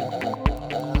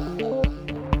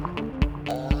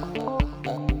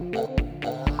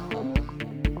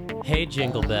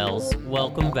Jingle Bells.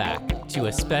 Welcome back to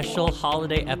a special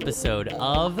holiday episode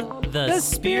of The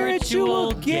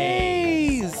Spiritual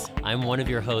Gaze. I'm one of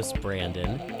your hosts,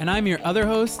 Brandon. And I'm your other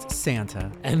host,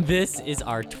 Santa. And this is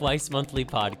our twice-monthly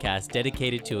podcast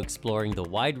dedicated to exploring the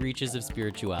wide reaches of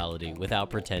spirituality without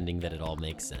pretending that it all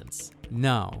makes sense.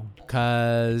 No,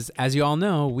 because as you all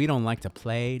know, we don't like to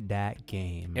play that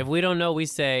game. If we don't know, we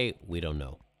say, we don't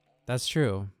know. That's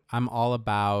true. I'm all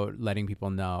about letting people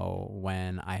know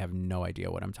when I have no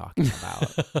idea what I'm talking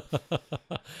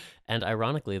about. And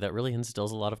ironically, that really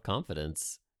instills a lot of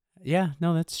confidence. Yeah,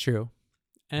 no, that's true.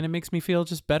 And it makes me feel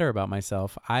just better about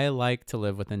myself. I like to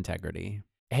live with integrity.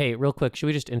 Hey, real quick, should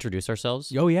we just introduce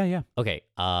ourselves? Oh, yeah. Okay,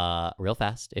 real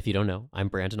fast. If you don't know, I'm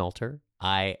Brandon Alter.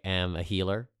 I am a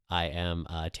healer. I am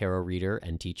a tarot reader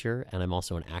and teacher, and I'm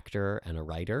also an actor and a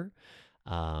writer.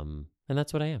 And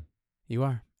that's what I am. You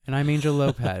are. And I'm Angel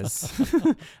Lopez.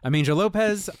 I'm Angel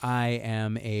Lopez. I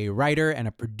am a writer and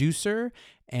a producer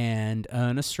and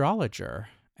an astrologer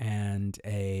and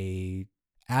a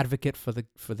advocate for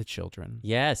the children.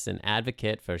 Yes, an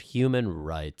advocate for human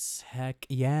rights. Heck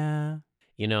yeah.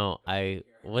 You know, I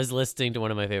was listening to one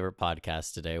of my favorite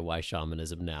podcasts today, Why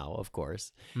Shamanism Now, of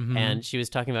course. Mm-hmm. And she was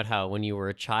talking about how when you were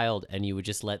a child and you would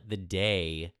just let the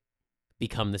day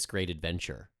become this great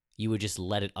adventure. You would just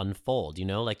let it unfold, you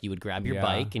know, like you would grab your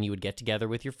bike and you would get together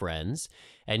with your friends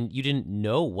and you didn't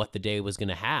know what the day was going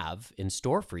to have in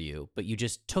store for you, but you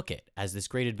just took it as this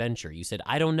great adventure. You said,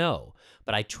 I don't know,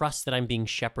 but I trust that I'm being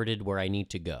shepherded where I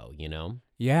need to go, you know?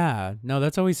 Yeah, no,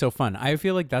 that's always so fun. I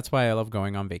feel like that's why I love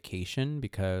going on vacation,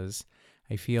 because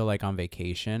I feel like on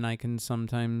vacation, I can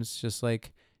sometimes just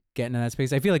like get into that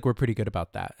space. I feel like we're pretty good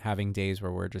about that, having days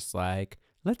where we're just like,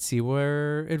 let's see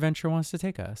where adventure wants to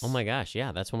take us. Oh my gosh,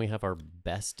 yeah, that's when we have our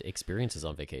best experiences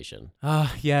on vacation.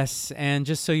 Yes, and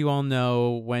just so you all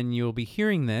know, when you'll be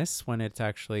hearing this, when it's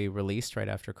actually released right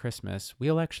after Christmas,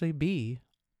 we'll actually be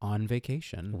on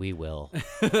vacation. We will.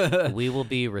 We will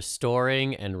be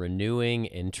restoring and renewing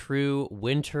in true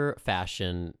winter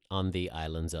fashion on the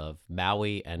islands of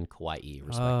Maui and Kauai,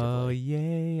 respectively. Oh,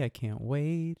 yay, I can't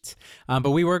wait.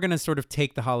 But we were going to sort of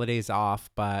take the holidays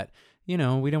off, but you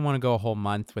know, we didn't want to go a whole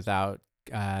month without,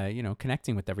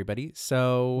 connecting with everybody.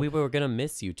 So we were going to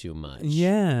miss you too much.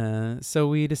 Yeah. So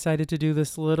we decided to do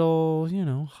this little,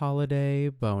 holiday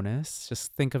bonus.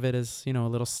 Just think of it as, a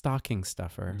little stocking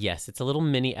stuffer. Yes, it's a little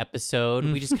mini episode.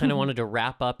 We just kind of wanted to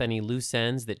wrap up any loose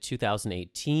ends that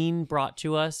 2018 brought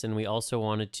to us. And we also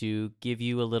wanted to give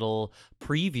you a little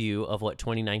preview of what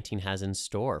 2019 has in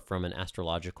store from an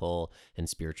astrological and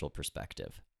spiritual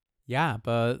perspective. Yeah,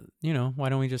 but, why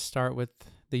don't we just start with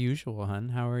the usual, hun?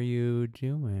 How are you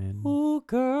doing? Oh,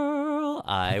 girl.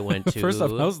 I went to... First off,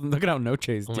 look at how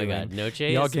Noche's doing. Oh, my God. Noche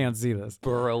Y'all can't see this.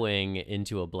 Burrowing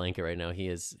into a blanket right now. He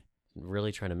is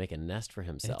really trying to make a nest for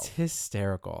himself. It's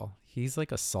hysterical. He's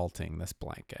like assaulting this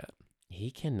blanket. He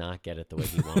cannot get it the way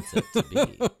he wants it to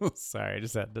be. Sorry, I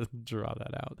just had to draw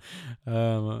that out.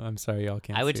 I'm sorry, y'all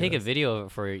can't see I would take this. a video of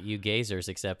it for you gazers,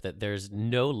 except that there's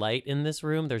no light in this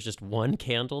room. There's just one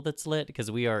candle that's lit because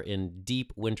we are in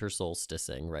deep winter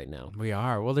solsticing right now. We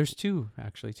are. Well, there's two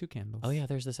candles. Oh, yeah,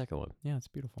 there's the second one. Yeah, it's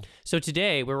beautiful. So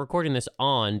today, we're recording this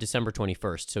on December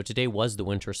 21st. So today was the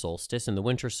winter solstice, and the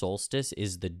winter solstice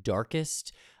is the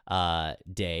darkest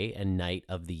day and night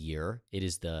of the year. It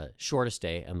is the shortest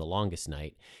day and the longest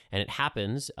night, and it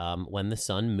happens when the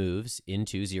sun moves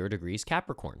into 0 degrees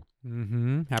Capricorn.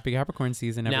 Mm-hmm. Happy Capricorn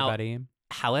season, everybody. Now,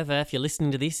 however, if you're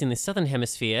listening to this in the southern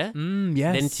hemisphere,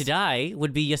 yes. then today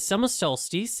would be your summer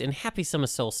solstice, and happy summer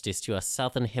solstice to our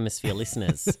southern hemisphere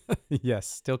listeners. Yes,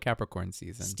 still Capricorn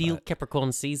season. Still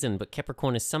Capricorn season, but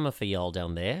Capricorn is summer for y'all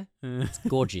down there. It's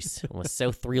gorgeous. We're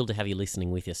so thrilled to have you listening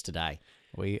with us today.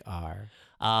 We are.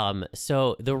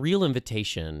 So the real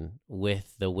invitation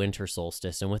with the winter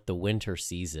solstice and with the winter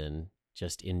season,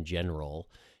 just in general,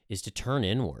 is to turn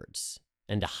inwards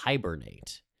and to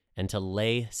hibernate and to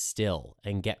lay still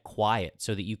and get quiet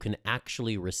so that you can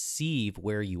actually receive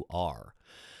where you are.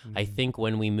 Mm-hmm. I think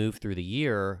when we move through the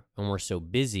year and we're so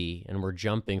busy and we're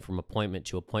jumping from appointment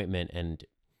to appointment and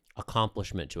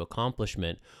accomplishment to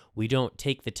accomplishment, we don't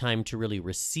take the time to really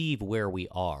receive where we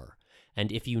are. And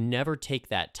if you never take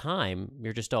that time,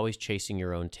 you're just always chasing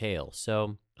your own tail.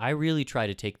 So I really try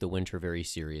to take the winter very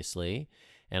seriously,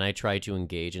 and I try to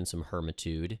engage in some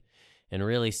hermitude and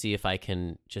really see if I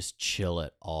can just chill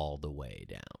it all the way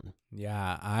down.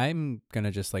 Yeah, I'm going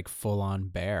to just like full on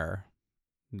bear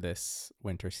this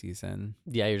winter season.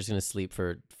 Yeah, you're just going to sleep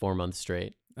for 4 months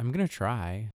straight. I'm going to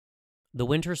try. The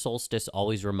winter solstice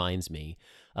always reminds me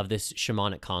of this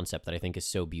shamanic concept that I think is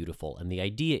so beautiful. And the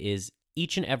idea is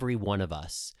each and every one of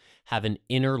us have an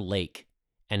inner lake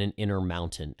and an inner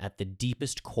mountain at the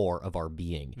deepest core of our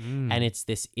being. Mm. And it's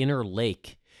this inner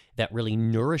lake that really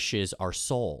nourishes our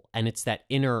soul. And it's that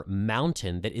inner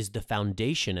mountain that is the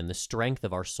foundation and the strength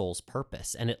of our soul's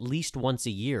purpose. And at least once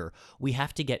a year, we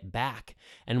have to get back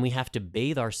and we have to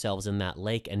bathe ourselves in that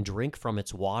lake and drink from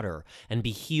its water and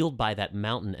be healed by that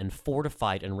mountain and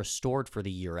fortified and restored for the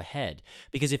year ahead.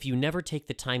 Because if you never take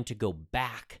the time to go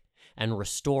back and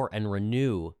restore and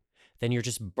renew, then you're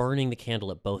just burning the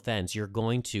candle at both ends. You're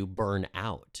going to burn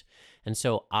out. And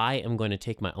so I am going to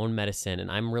take my own medicine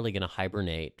and I'm really going to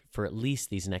hibernate for at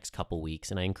least these next couple weeks.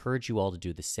 And I encourage you all to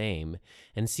do the same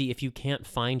and see if you can't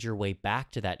find your way back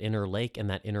to that inner lake and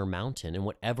that inner mountain in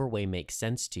whatever way makes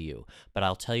sense to you. But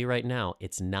I'll tell you right now,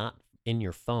 it's not in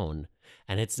your phone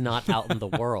and it's not out in the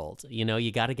world. You know,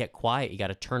 you got to get quiet. You got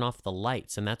to turn off the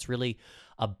lights. And that's really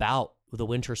about the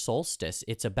winter solstice.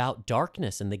 It's about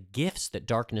darkness and the gifts that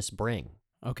darkness bring.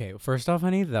 Okay, first off,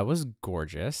 honey, that was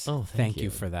gorgeous. Oh, thank you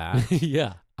for that.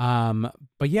 Yeah.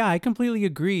 But yeah, I completely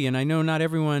agree. And I know not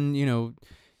everyone,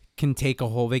 can take a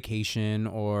whole vacation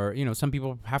or, some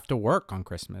people have to work on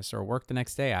Christmas or work the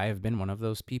next day. I have been one of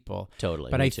those people. Totally.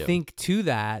 But me I too. think to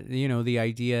that, the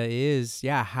idea is,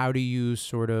 how do you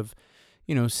sort of,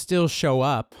 still show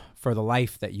up for the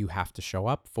life that you have to show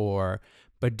up for,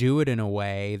 but do it in a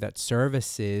way that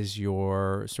services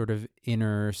your sort of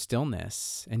inner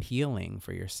stillness and healing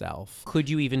for yourself. Could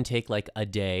you even take like a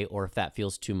day, or if that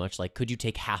feels too much, like could you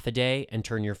take half a day and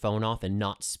turn your phone off and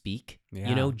not speak?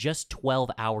 Yeah. Just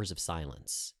 12 hours of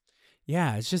silence.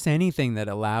 Yeah, it's just anything that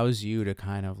allows you to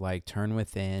kind of like turn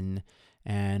within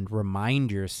and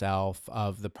remind yourself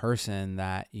of the person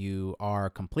that you are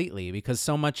completely, because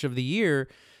so much of the year,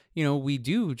 we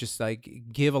do just like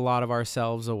give a lot of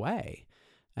ourselves away.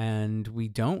 And we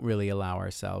don't really allow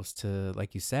ourselves to,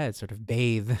 like you said, sort of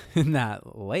bathe in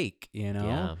that lake,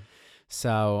 Yeah.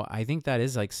 So I think that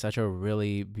is like such a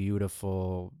really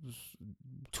beautiful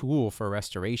tool for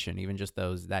restoration, even just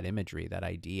that imagery, that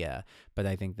idea. But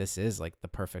I think this is like the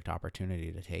perfect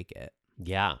opportunity to take it.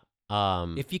 Yeah.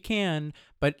 If you can,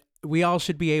 but we all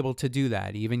should be able to do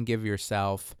that. Even give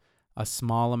yourself a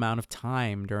small amount of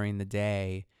time during the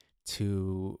day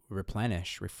to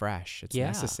refresh. It's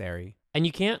necessary. And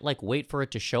you can't like wait for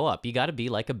it to show up. You got to be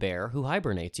like a bear who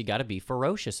hibernates. You got to be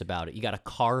ferocious about it. You got to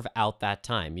carve out that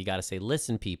time. You got to say,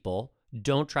 listen, people,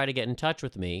 don't try to get in touch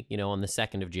with me, on the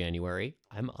 2nd of January.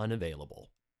 I'm unavailable.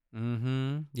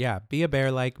 Mm-hmm. Yeah, be a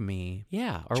bear like me.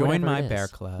 Yeah. Or join whatever my it is. bear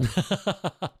club.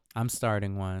 I'm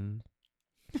starting one.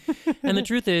 And the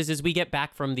truth is we get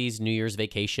back from these New Year's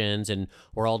vacations and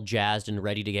we're all jazzed and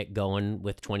ready to get going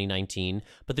with 2019.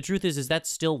 But the truth is that's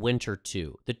still winter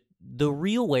too. The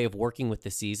real way of working with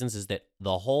the seasons is that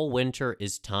the whole winter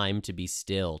is time to be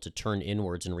still, to turn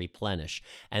inwards and replenish.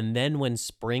 And then when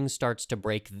spring starts to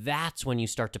break, that's when you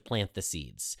start to plant the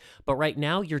seeds. But right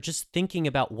now, you're just thinking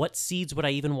about what seeds would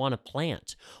I even want to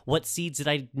plant? What seeds did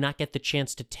I not get the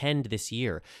chance to tend this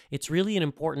year? It's really an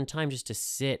important time just to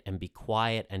sit and be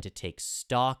quiet and to take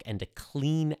stock and to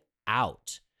clean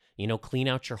out. Clean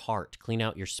out your heart, clean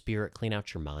out your spirit, clean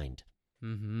out your mind.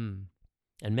 Mm-hmm.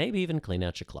 And maybe even clean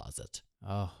out your closet.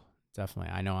 Oh,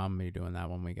 definitely. I know I'm going to be doing that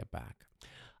when we get back.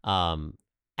 And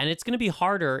it's going to be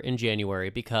harder in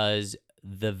January because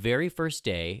the very first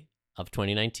day of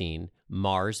 2019,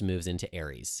 Mars moves into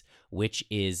Aries, which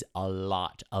is a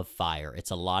lot of fire.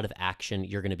 It's a lot of action.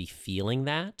 You're going to be feeling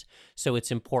that. So it's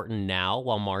important now,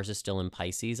 while Mars is still in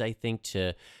Pisces, I think,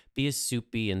 to be as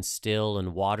soupy and still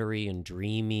and watery and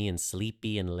dreamy and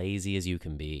sleepy and lazy as you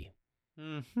can be.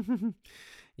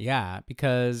 Yeah,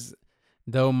 because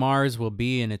though Mars will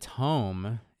be in its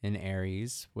home in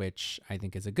Aries, which I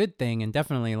think is a good thing and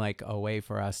definitely like a way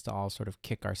for us to all sort of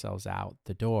kick ourselves out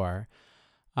the door,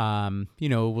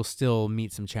 we'll still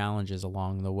meet some challenges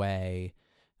along the way,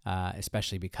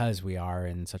 especially because we are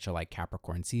in such a like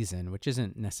Capricorn season, which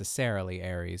isn't necessarily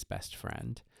Aries' best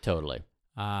friend. Totally.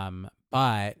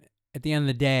 But at the end of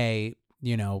the day,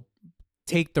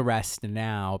 take the rest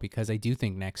now, because I do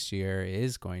think next year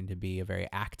is going to be a very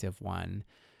active one.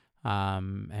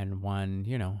 And one,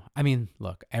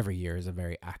 look, every year is a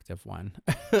very active one.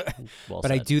 Well but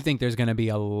said. I do think there's going to be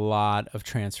a lot of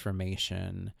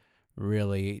transformation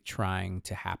really trying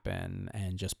to happen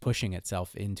and just pushing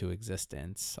itself into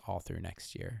existence all through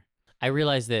next year. I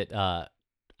realized that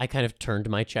I kind of turned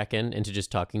my check-in into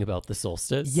just talking about the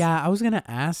solstice. Yeah, I was going to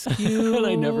ask you. And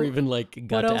I never even got to ask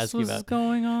you what else was about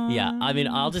going on. Yeah, I mean,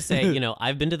 I'll just say,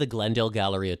 I've been to the Glendale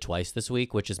Galleria twice this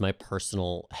week, which is my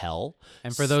personal hell.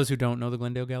 And for those who don't know the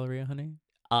Glendale Galleria, honey?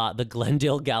 The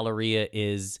Glendale Galleria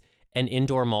is an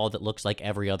indoor mall that looks like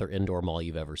every other indoor mall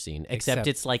you've ever seen, except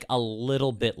it's like a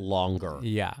little bit longer.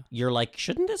 Yeah. You're like,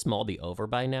 shouldn't this mall be over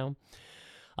by now?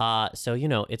 So,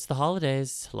 it's the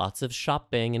holidays, lots of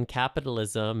shopping and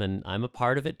capitalism, and I'm a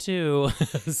part of it too.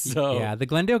 So Yeah, the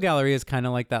Glendale Gallery is kind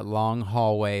of like that long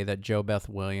hallway that Jo Beth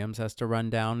Williams has to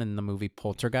run down in the movie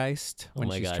Poltergeist when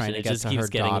my she's gosh, trying and to it get just to keeps her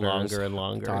getting longer and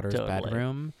longer. daughter's Totally.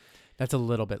 bedroom. That's a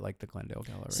little bit like the Glendale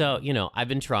Gallery. So, I've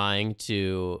been trying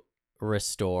to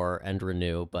restore and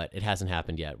renew, but it hasn't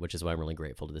happened yet, which is why I'm really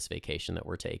grateful to this vacation that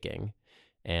we're taking.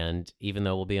 And even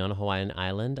though we'll be on a Hawaiian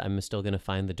island, I'm still going to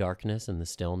find the darkness and the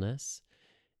stillness.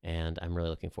 And I'm really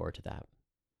looking forward to that.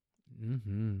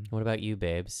 Mm-hmm. What about you,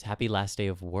 babes? Happy last day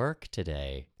of work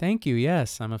today. Thank you.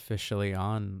 Yes, I'm officially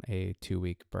on a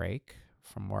 2-week break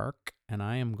from work, and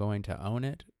I am going to own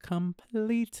it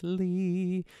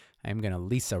completely. I'm going to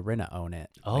Lisa Rinna own it.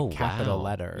 Oh, like capital wow.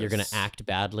 letters. You're going to act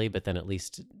badly, but then at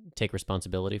least take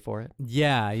responsibility for it?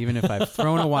 Yeah, even if I've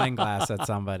thrown a wine glass at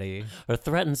somebody. Or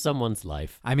threaten someone's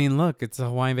life. I mean, look, it's a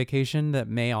Hawaiian vacation that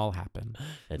may all happen.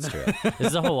 That's true. This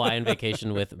is a Hawaiian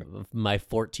vacation with my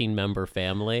 14-member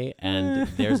family, and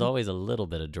there's always a little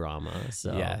bit of drama.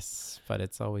 So Yes, but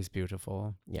it's always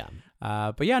beautiful. yeah.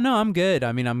 But yeah, no, I'm good.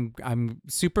 I mean, I'm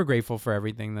super grateful for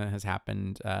everything that has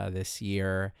happened this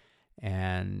year,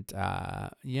 and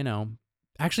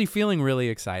actually feeling really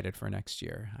excited for next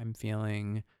year. I'm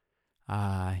feeling,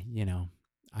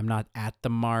 I'm not at the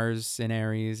Mars in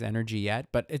Aries energy yet,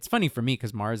 but it's funny for me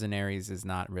because Mars in Aries is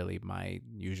not really my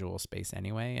usual space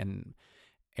anyway, and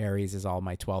Aries is all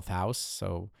my 12th house,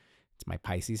 so it's my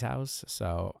Pisces house,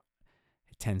 so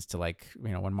it tends to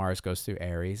when Mars goes through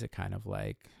Aries, it kind of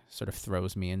like sort of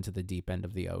throws me into the deep end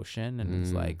of the ocean and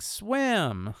it's like,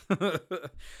 swim.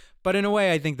 But in a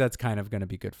way, I think that's kind of going to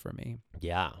be good for me.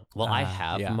 Yeah. Well, I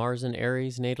have Mars and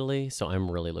Aries natally, so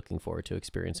I'm really looking forward to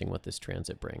experiencing what this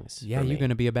transit brings. Yeah, you're going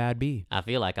to be a bad bee. I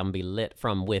feel like I'm going to be lit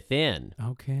from within.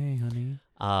 Okay, honey.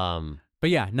 But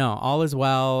yeah, no, all is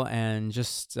well, and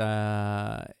just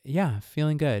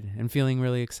feeling good and feeling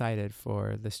really excited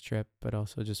for this trip, but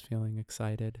also just feeling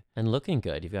excited. And looking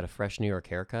good. You've got a fresh New York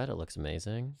haircut. It looks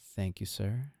amazing. Thank you,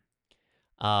 sir.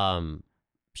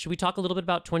 Should we talk a little bit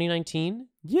about 2019?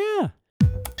 Yeah.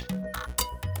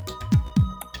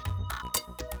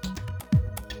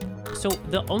 So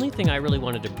the only thing I really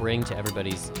wanted to bring to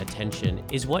everybody's attention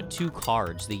is what two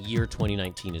cards the year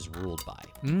 2019 is ruled by.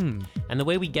 And the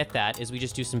way we get that is we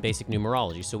just do some basic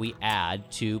numerology. So we add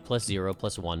 2 plus 0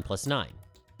 plus 1 plus 9.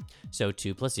 So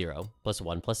 2 plus 0 plus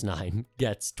 1 plus 9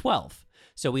 gets 12.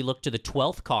 So we look to the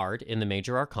 12th card in the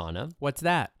major arcana. What's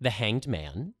that? The Hanged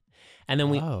Man. And then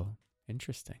Oh,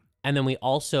 interesting. And then we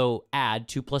also add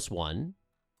 2 plus 1,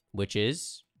 which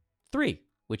is 3,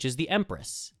 which is the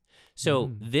Empress.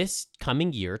 So this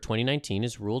coming year, 2019,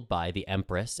 is ruled by the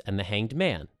Empress and the Hanged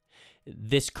Man.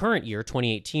 This current year,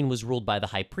 2018, was ruled by the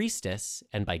High Priestess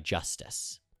and by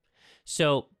Justice.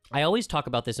 So I always talk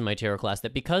about this in my tarot class,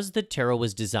 that because the tarot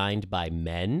was designed by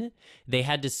men, they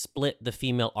had to split the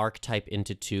female archetype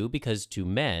into two, because to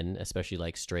men, especially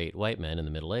like straight white men in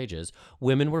the Middle Ages,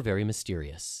 women were very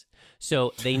mysterious.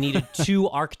 So they needed two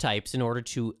archetypes in order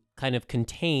to kind of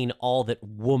contain all that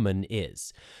woman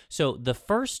is. So the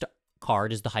first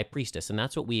card is the High Priestess, and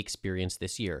that's what we experienced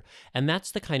this year. And that's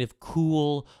the kind of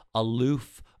cool,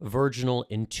 aloof, virginal,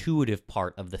 intuitive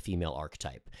part of the female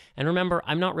archetype. And remember,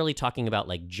 I'm not really talking about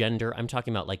like gender, I'm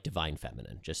talking about like divine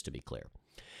feminine, just to be clear.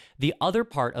 The other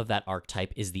part of that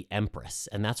archetype is the Empress,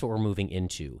 and that's what we're moving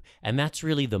into. And that's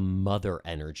really the mother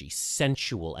energy,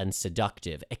 sensual and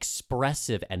seductive,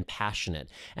 expressive and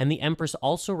passionate. And the Empress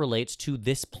also relates to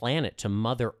this planet, to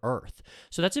Mother Earth.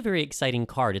 So that's a very exciting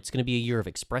card. It's going to be a year of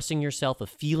expressing yourself, of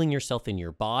feeling yourself in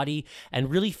your body, and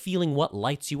really feeling what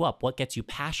lights you up, what gets you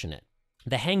passionate.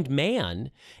 The Hanged Man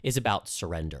is about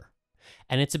surrender.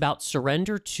 And it's about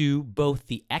surrender to both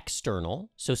the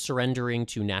external, so surrendering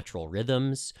to natural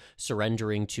rhythms,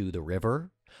 surrendering to the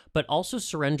river, but also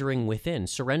surrendering within,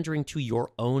 surrendering to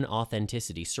your own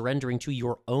authenticity, surrendering to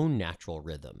your own natural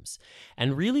rhythms.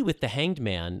 And really with the Hanged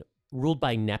Man, ruled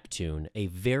by Neptune, a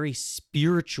very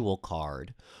spiritual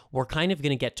card, we're kind of going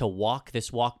to get to walk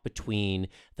this walk between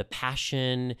the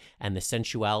passion and the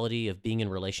sensuality of being in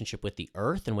relationship with the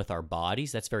earth and with our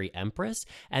bodies. That's very Empress.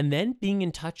 And then being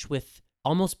in touch with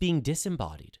almost being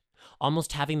disembodied,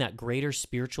 almost having that greater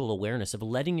spiritual awareness of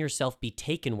letting yourself be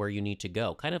taken where you need to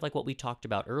go. Kind of like what we talked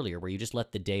about earlier, where you just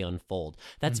let the day unfold.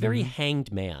 That's very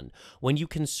Hanged Man. When you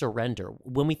can surrender.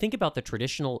 When we think about the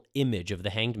traditional image of the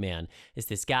Hanged Man, is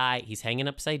this guy, he's hanging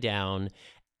upside down,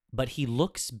 but he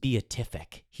looks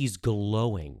beatific. He's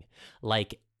glowing,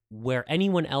 like where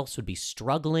anyone else would be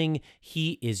struggling,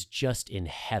 he is just in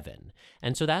heaven.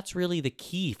 And so that's really the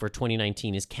key for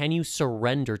 2019 is, can you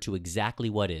surrender to exactly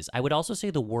what is? I would also say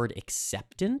the word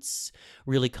acceptance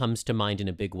really comes to mind in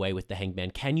a big way with the Hanged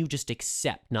Man. Can you just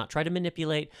accept, not try to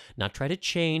manipulate, not try to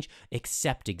change,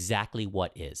 accept exactly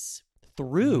what is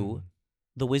through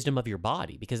the wisdom of your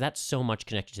body, because that's so much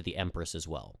connected to the Empress as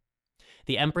well.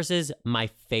 The Empress is my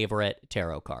favorite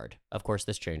tarot card. Of course,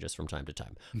 this changes from time to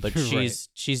time, but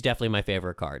she's definitely my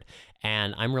favorite card.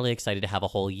 And I'm really excited to have a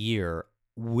whole year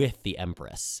with the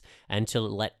Empress and to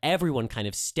let everyone kind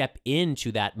of step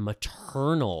into that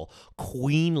maternal,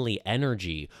 queenly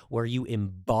energy where you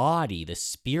embody the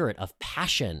spirit of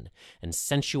passion and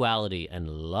sensuality and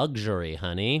luxury,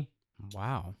 honey.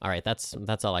 Wow. All right, that's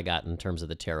all I got in terms of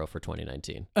the tarot for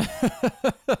 2019.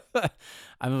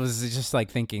 I was just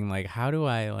like thinking, like, how do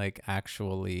I like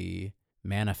actually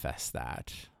manifest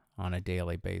that on a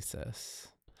daily basis?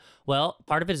 Well,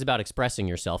 part of it is about expressing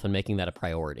yourself and making that a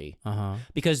priority.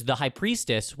 Because the High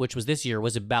Priestess, which was this year,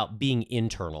 was about being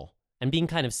internal and being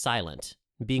kind of silent,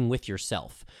 being with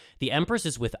yourself. The Empress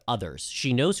is with others.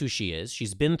 She knows who she is.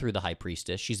 She's been through the High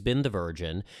Priestess. She's been the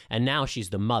Virgin. And now she's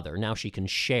the mother. Now she can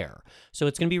share. So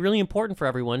it's going to be really important for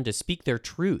everyone to speak their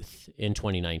truth in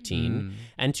 2019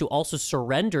 and to also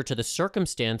surrender to the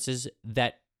circumstances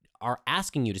that are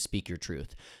asking you to speak your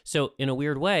truth. So in a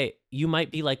weird way, you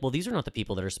might be like, well, these are not the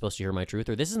people that are supposed to hear my truth,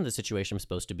 or this isn't the situation I'm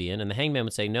supposed to be in. And the Hangman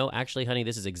would say, no, actually, honey,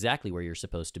 this is exactly where you're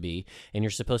supposed to be. And you're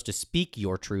supposed to speak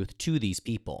your truth to these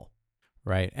people.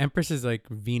 Right. Empress is like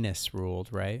Venus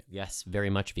ruled, right? Yes,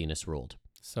 very much Venus ruled.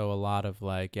 So a lot of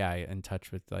like, yeah, in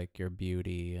touch with like your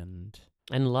beauty and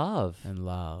love. And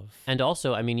love. And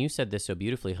also, I mean, you said this so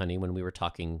beautifully, honey, when we were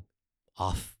talking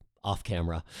off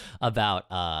camera about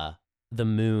the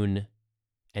moon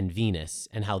and Venus,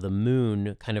 and how the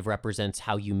moon kind of represents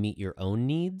how you meet your own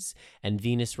needs, and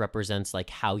Venus represents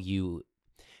like how you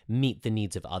meet the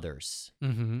needs of others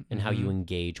and how you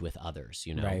engage with others,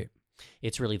 you know? Right.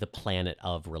 It's really the planet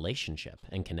of relationship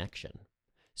and connection.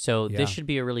 So this should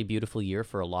be a really beautiful year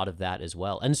for a lot of that as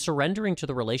well. And surrendering to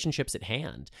the relationships at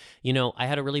hand. You know, I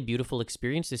had a really beautiful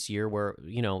experience this year where,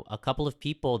 you know, a couple of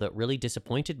people that really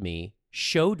disappointed me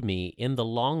showed me in the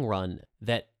long run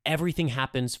that everything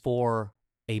happens for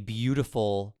a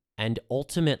beautiful and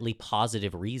ultimately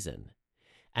positive reason.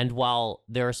 And while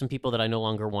there are some people that I no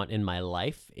longer want in my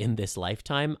life in this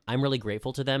lifetime, I'm really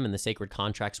grateful to them and the sacred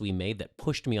contracts we made that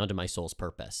pushed me onto my soul's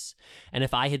purpose. And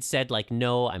if I had said like,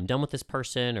 no, I'm done with this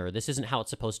person, or this isn't how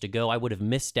it's supposed to go, I would have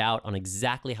missed out on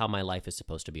exactly how my life is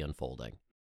supposed to be unfolding.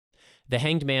 The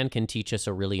Hanged Man can teach us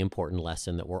a really important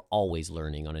lesson that we're always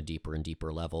learning on a deeper and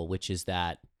deeper level, which is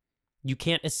that you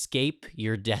can't escape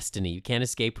your destiny. You can't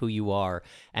escape who you are.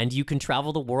 And you can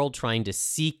travel the world trying to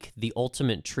seek the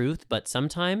ultimate truth, but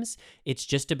sometimes it's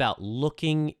just about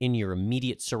looking in your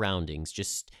immediate surroundings,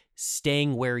 just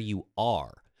staying where you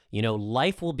are. You know,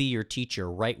 life will be your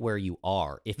teacher right where you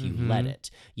are if you let it.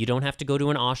 You don't have to go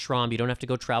to an ashram. You don't have to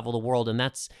go travel the world. And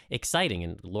that's exciting.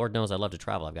 And Lord knows I love to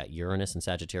travel. I've got Uranus and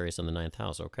Sagittarius in the 9th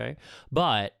house, okay?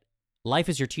 But life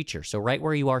is your teacher. So right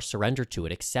where you are, surrender to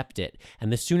it, accept it.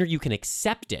 And the sooner you can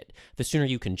accept it, the sooner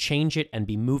you can change it and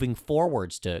be moving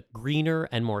forwards to greener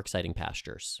and more exciting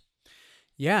pastures.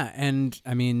 Yeah. And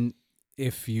I mean,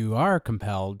 if you are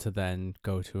compelled to then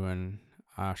go to an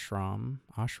ashram,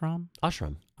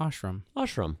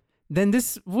 then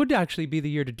this would actually be the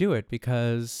year to do it,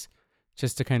 because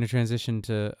just to kind of transition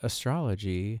to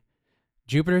astrology,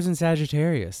 Jupiter's in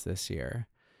Sagittarius this year,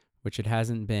 which it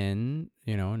hasn't been,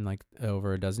 you know, in like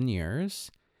over a dozen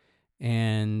years.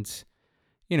 And,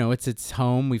 you know, it's its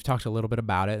home. We've talked a little bit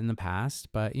about it in the past,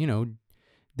 but, you know,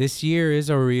 this year is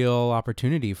a real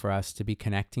opportunity for us to be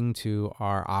connecting to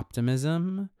our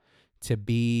optimism, to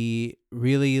be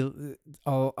really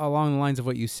along the lines of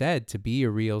what you said, to be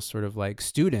a real sort of like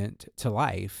student to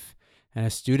life and a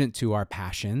student to our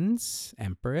passions,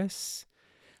 Empress.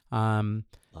 Love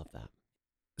that.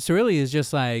 So really is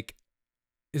just like,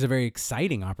 is a very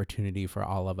exciting opportunity for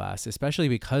all of us, especially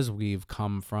because we've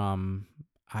come from,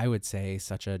 I would say,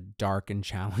 such a dark and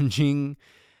challenging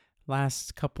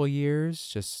last couple years.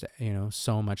 Just, you know,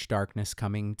 so much darkness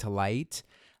coming to light,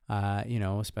 you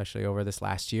know, especially over this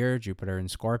last year, Jupiter in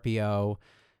Scorpio.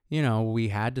 You know, we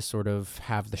had to sort of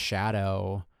have the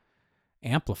shadow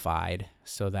amplified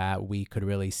so that we could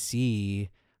really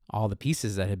see all the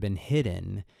pieces that had been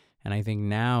hidden. And I think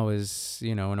now is,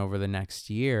 you know, and over the next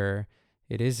year,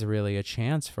 it is really a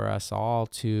chance for us all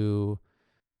to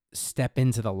step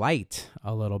into the light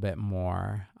a little bit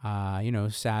more. You know,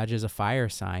 Sag is a fire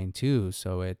sign too,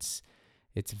 so it's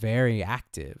it's very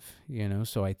active,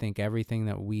 so I think everything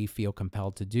that we feel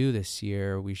compelled to do this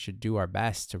year, we should do our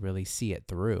best to really see it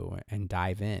through and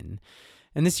dive in.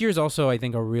 And this year is also, I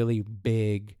think, a really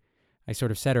big, I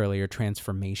sort of said earlier,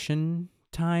 transformation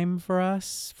time for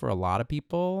us, for a lot of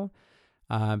people,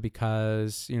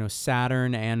 because,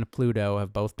 Saturn and Pluto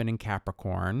have both been in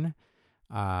Capricorn.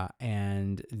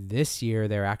 And this year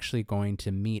they're actually going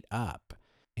to meet up,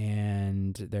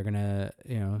 and they're going to,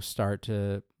 start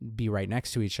to be right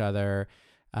next to each other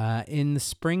in the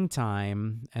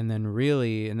springtime. And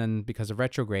then because of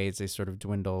retrogrades, they sort of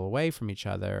dwindle away from each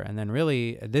other. And then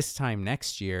really this time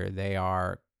next year, they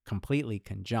are completely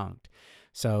conjunct.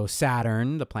 So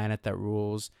Saturn, the planet that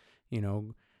rules,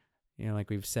 like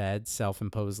we've said,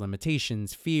 self-imposed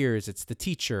limitations, fears. It's the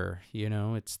teacher,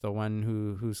 it's the one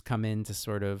who's come in to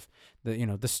sort of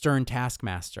the stern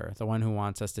taskmaster, the one who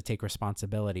wants us to take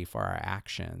responsibility for our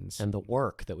actions. And the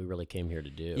work that we really came here to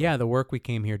do. Yeah, the work we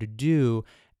came here to do.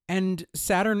 And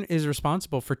Saturn is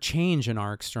responsible for change in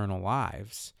our external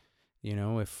lives.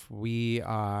 If we're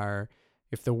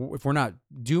not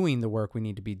doing the work we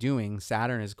need to be doing,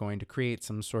 Saturn is going to create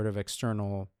some sort of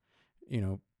external,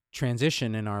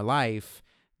 transition in our life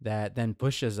that then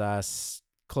pushes us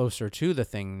closer to the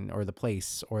thing or the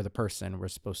place or the person we're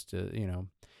supposed to,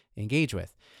 engage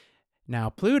with. Now,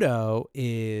 Pluto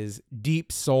is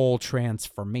deep soul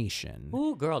transformation.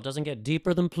 Ooh, girl, it doesn't get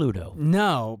deeper than Pluto.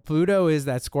 No, Pluto is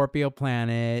that Scorpio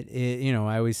planet.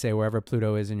 I always say wherever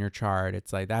Pluto is in your chart,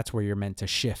 it's like that's where you're meant to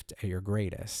shift at your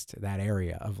greatest, that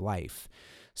area of life.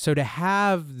 So to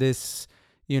have this,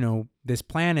 this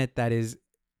planet that is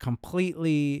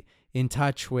completely in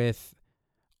touch with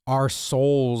our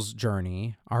soul's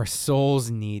journey, our soul's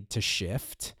need to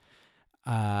shift.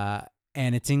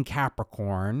 And it's in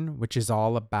Capricorn, which is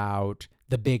all about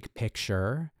the big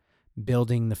picture,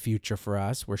 building the future for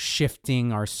us. We're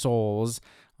shifting our souls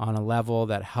on a level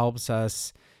that helps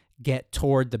us get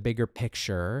toward the bigger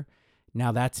picture.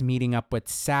 Now that's meeting up with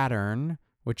Saturn,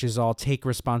 which is all take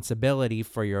responsibility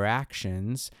for your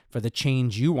actions, for the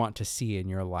change you want to see in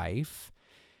your life.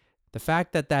 The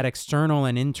fact that external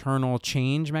and internal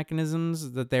change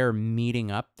mechanisms that they're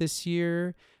meeting up this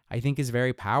year, I think is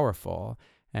very powerful.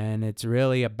 And it's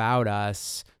really about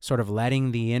us sort of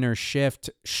letting the inner shift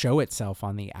show itself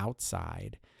on the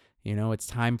outside. It's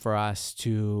time for us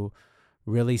to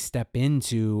really step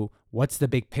into what's the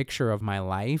big picture of my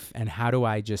life and how do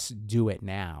I just do it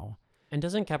now? And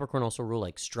doesn't Capricorn also rule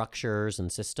like structures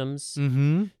and systems?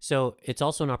 Mm-hmm. So it's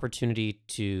also an opportunity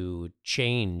to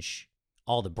change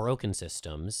all the broken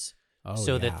systems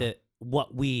that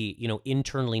what we,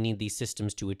 internally need these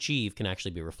systems to achieve can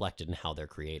actually be reflected in how they're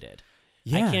created.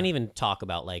 Yeah. I can't even talk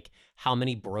about like how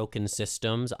many broken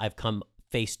systems I've come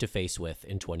face to face with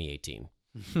in 2018.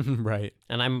 Right.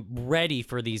 And I'm ready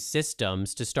for these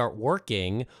systems to start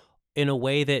working in a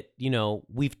way that,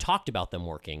 we've talked about them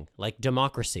working, like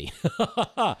democracy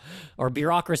or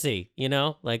bureaucracy,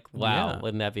 like, wow,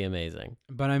 Wouldn't that be amazing?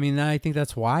 But I think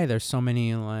that's why there's so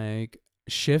many like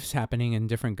shifts happening in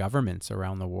different governments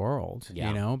around the world,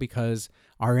 because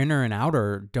our inner and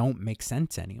outer don't make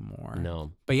sense anymore.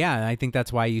 No. But yeah, I think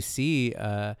that's why you see,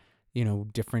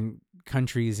 different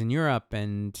countries in Europe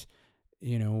and,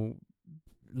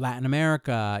 Latin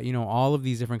America, all of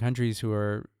these different countries who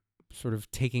are sort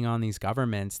of taking on these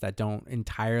governments that don't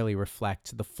entirely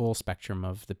reflect the full spectrum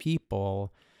of the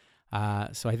people.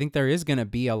 So I think there is going to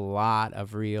be a lot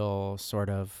of real sort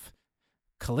of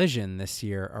collision this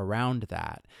year around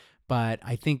that. But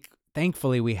I think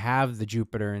thankfully we have the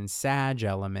Jupiter and Sag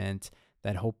element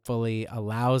that hopefully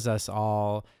allows us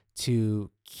all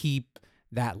to keep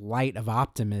that light of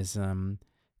optimism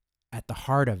at the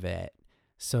heart of it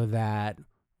so that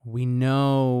we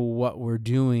know what we're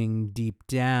doing deep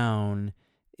down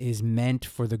is meant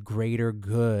for the greater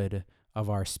good of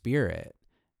our spirit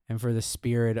and for the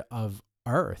spirit of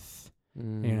Earth,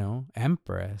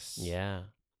 Empress. Yeah.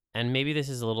 And maybe this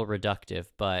is a little reductive,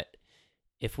 but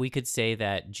if we could say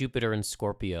that Jupiter in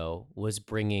Scorpio was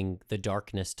bringing the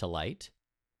darkness to light,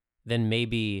 then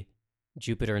maybe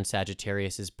Jupiter in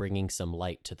Sagittarius is bringing some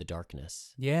light to the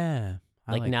darkness. Yeah.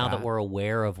 Like now that we're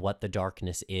aware of what the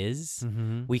darkness is,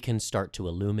 we can start to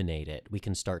illuminate it. We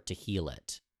can start to heal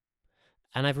it.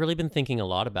 And I've really been thinking a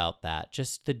lot about that,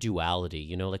 just the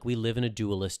duality, like we live in a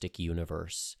dualistic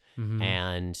universe.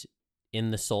 And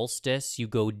in the solstice, you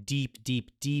go deep,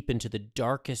 deep, deep into the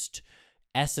darkest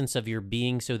essence of your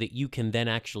being so that you can then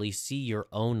actually see your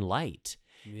own light.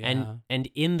 Yeah. And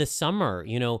in the summer,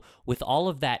 with all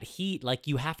of that heat, like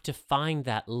you have to find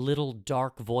that little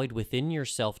dark void within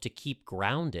yourself to keep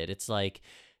grounded. It's like,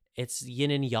 it's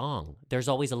yin and yang. There's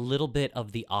always a little bit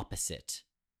of the opposite.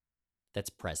 that's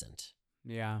present.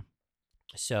 Yeah.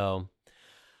 So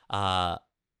uh,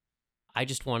 I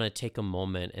just want to take a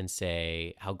moment and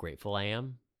say how grateful I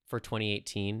am for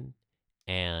 2018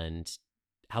 and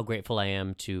how grateful I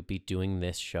am to be doing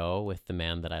this show with the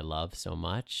man that I love so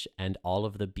much and all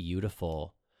of the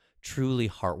beautiful, truly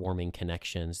heartwarming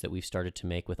connections that we've started to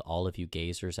make with all of you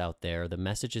gazers out there, the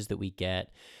messages that we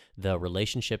get, the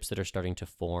relationships that are starting to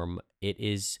form. It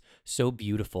is so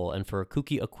beautiful. And for a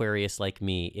kooky Aquarius like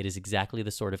me, it is exactly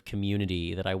the sort of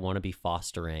community that I want to be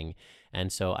fostering. And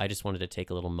so I just wanted to take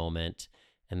a little moment.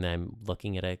 And then I'm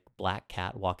looking at a black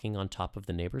cat walking on top of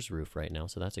the neighbor's roof right now.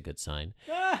 So that's a good sign.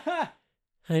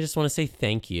 I just want to say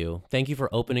thank you. Thank you for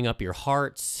opening up your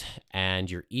hearts and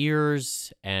your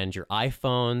ears and your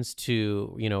iPhones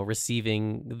to,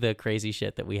 receiving the crazy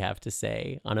shit that we have to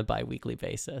say on a bi-weekly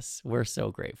basis. We're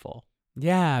so grateful.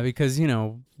 Yeah, because,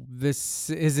 this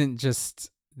isn't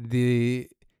just the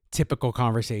typical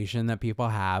conversation that people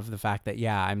have. The fact that,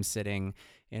 I'm sitting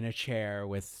in a chair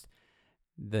with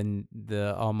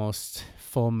the almost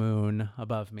full moon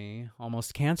above me,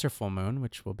 almost Cancer full moon,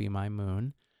 which will be my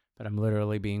moon. But I'm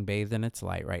literally being bathed in its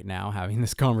light right now, having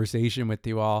this conversation with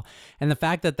you all. And the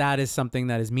fact that that is something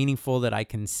that is meaningful that I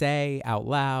can say out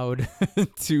loud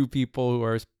to people who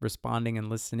are responding and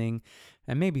listening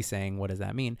and maybe saying, what does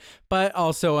that mean? But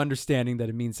also understanding that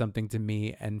it means something to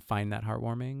me and find that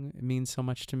heartwarming. It means so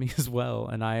much to me as well.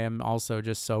 And I am also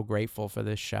just so grateful for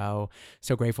this show.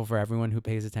 So grateful for everyone who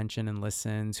pays attention and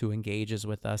listens, who engages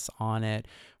with us on it.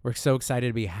 We're so excited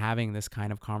to be having this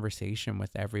kind of conversation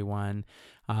with everyone.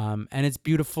 And it's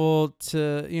beautiful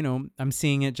to, I'm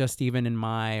seeing it just even in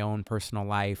my own personal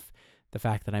life, the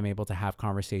fact that I'm able to have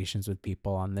conversations with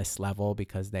people on this level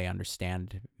because they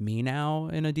understand me now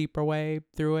in a deeper way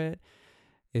through it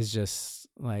is just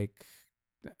like,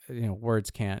 words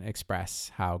can't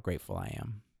express how grateful I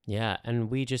am. Yeah,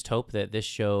 and we just hope that this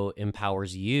show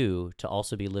empowers you to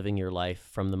also be living your life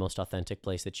from the most authentic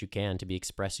place that you can, to be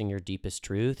expressing your deepest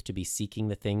truth, to be seeking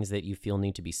the things that you feel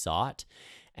need to be sought,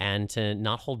 and to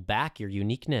not hold back your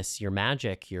uniqueness, your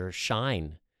magic, your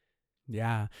shine.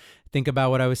 Yeah. Think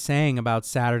about what I was saying about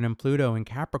Saturn and Pluto and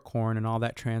Capricorn and all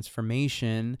that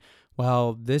transformation.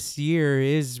 Well, this year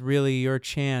is really your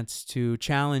chance to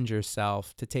challenge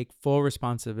yourself, to take full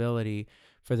responsibility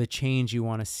for the change you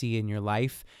want to see in your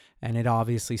life. And it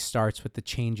obviously starts with the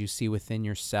change you see within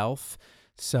yourself.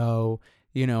 So,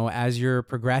 as you're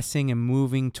progressing and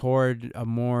moving toward a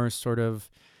more sort of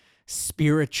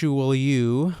spiritual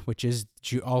you, which is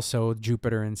also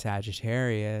Jupiter in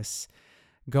Sagittarius,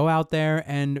 go out there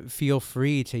and feel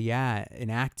free to,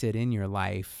 enact it in your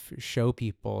life. Show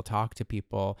people, talk to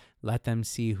people, let them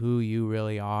see who you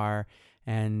really are.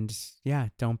 And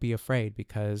don't be afraid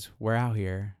because we're out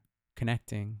here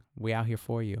connecting. We out here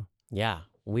for you. Yeah,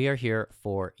 we are here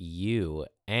for you.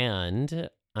 And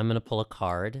I'm going to pull a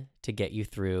card to get you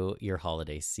through your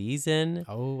holiday season.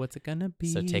 Oh, what's it going to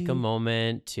be? So take a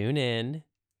moment, tune in.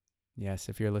 Yes,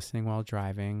 if you're listening while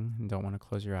driving and don't want to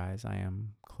close your eyes, I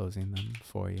am closing them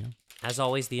for you. As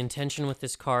always, the intention with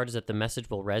this card is that the message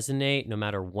will resonate no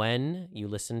matter when you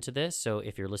listen to this. So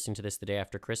if you're listening to this the day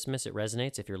after Christmas, it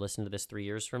resonates. If you're listening to this 3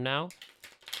 years from now,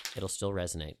 it'll still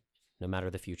resonate, no matter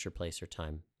the future, place, or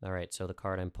time. All right, so the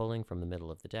card I'm pulling from the middle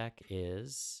of the deck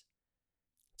it's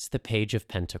the Page of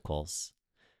Pentacles.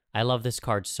 I love this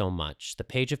card so much. The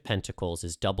Page of Pentacles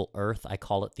is double earth. I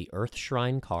call it the Earth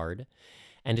Shrine card.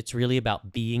 And it's really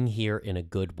about being here in a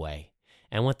good way.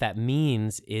 And what that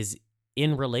means is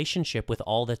in relationship with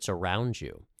all that's around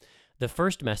you. The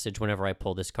first message whenever I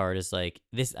pull this card is like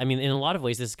this. I mean, in a lot of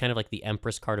ways, this is kind of like the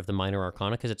Empress card of the Minor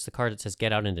Arcana because it's the card that says,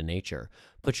 get out into nature,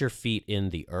 put your feet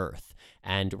in the earth,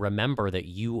 and remember that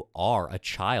you are a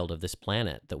child of this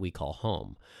planet that we call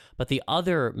home. But the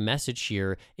other message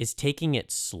here is taking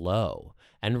it slow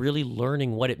and really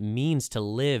learning what it means to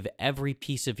live every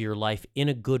piece of your life in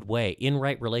a good way, in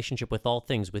right relationship with all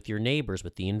things, with your neighbors,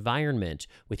 with the environment,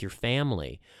 with your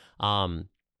family.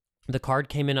 The card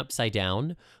came in upside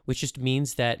down, which just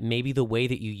means that maybe the way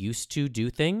that you used to do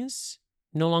things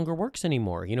no longer works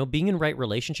anymore. Being in right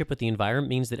relationship with the environment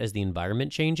means that as the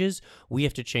environment changes, we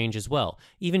have to change as well.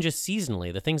 Even just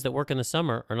seasonally, the things that work in the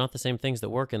summer are not the same things that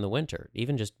work in the winter,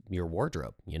 even just your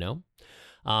wardrobe,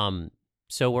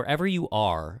 So wherever you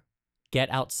are, get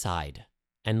outside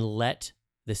and let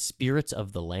the spirits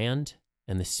of the land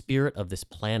and the spirit of this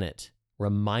planet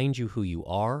remind you who you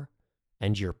are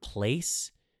and your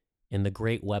place in the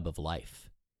great web of life.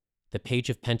 The Page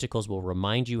of Pentacles will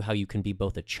remind you how you can be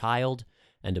both a child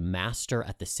and a master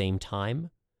at the same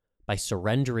time by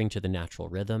surrendering to the natural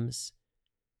rhythms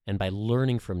and by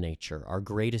learning from nature, our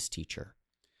greatest teacher.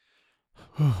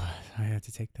 I had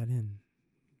to take that in.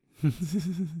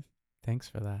 Thanks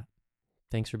for that.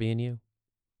 Thanks for being you.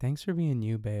 Thanks for being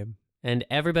you, babe. And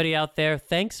everybody out there,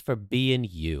 thanks for being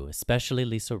you, especially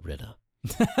Lisa Rinna.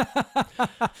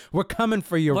 We're coming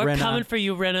for you, Rinna. We're coming for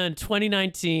you, Rinna, in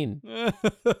 2019.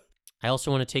 I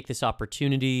also want to take this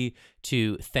opportunity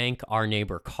to thank our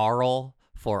neighbor Carl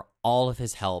for all of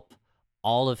his help,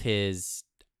 all of his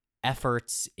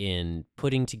efforts in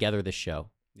putting together the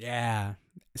show. Yeah.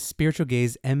 Spiritual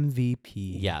Gaze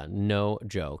MVP. Yeah, no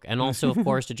joke. And also, of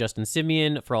course, to Justin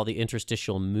Simeon for all the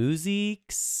interstitial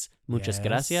musics. Muchas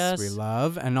gracias. We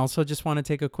love. And also just want to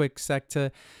take a quick sec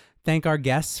to thank our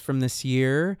guests from this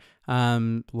year.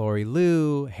 Lori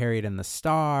Liu, Harriet and the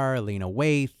Star, Lena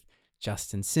Waithe,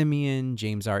 Justin Simeon,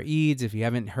 James R. Eads. If you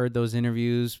haven't heard those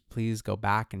interviews, please go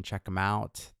back and check them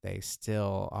out. They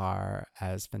still are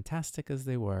as fantastic as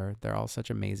they were. They're all such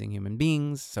amazing human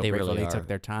beings. So They grateful really they took are.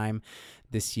 their time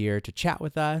this year to chat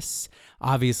with us.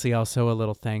 Obviously, also a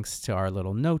little thanks to our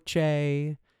little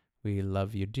Noche. We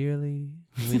love you dearly.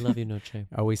 We love you, Noche.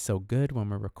 Always so good when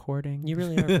we're recording. You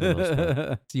really are, for the most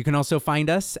part. So you can also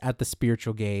find us at The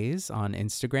Spiritual Gaze on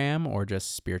Instagram or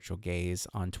just Spiritual Gaze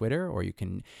on Twitter, or you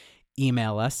can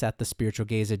email us at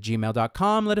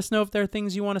thespiritualgaze@gmail.com. Let us know if there are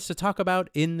things you want us to talk about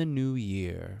in the new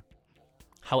year.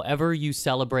 However you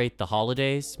celebrate the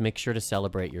holidays, make sure to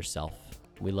celebrate yourself.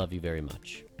 We love you very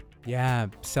much. Yeah,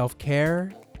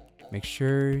 self-care. Make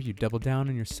sure you double down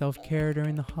on your self-care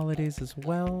during the holidays as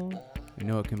well. We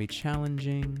know it can be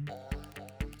challenging,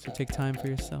 so take time for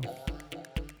yourself.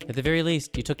 At the very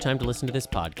least, you took time to listen to this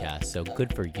podcast, so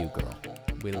good for you, girl.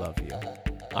 We love you.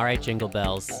 All right, Jingle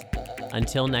Bells.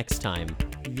 Until next time,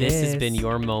 this has been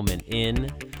your moment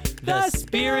in The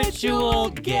Spiritual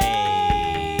Gaze.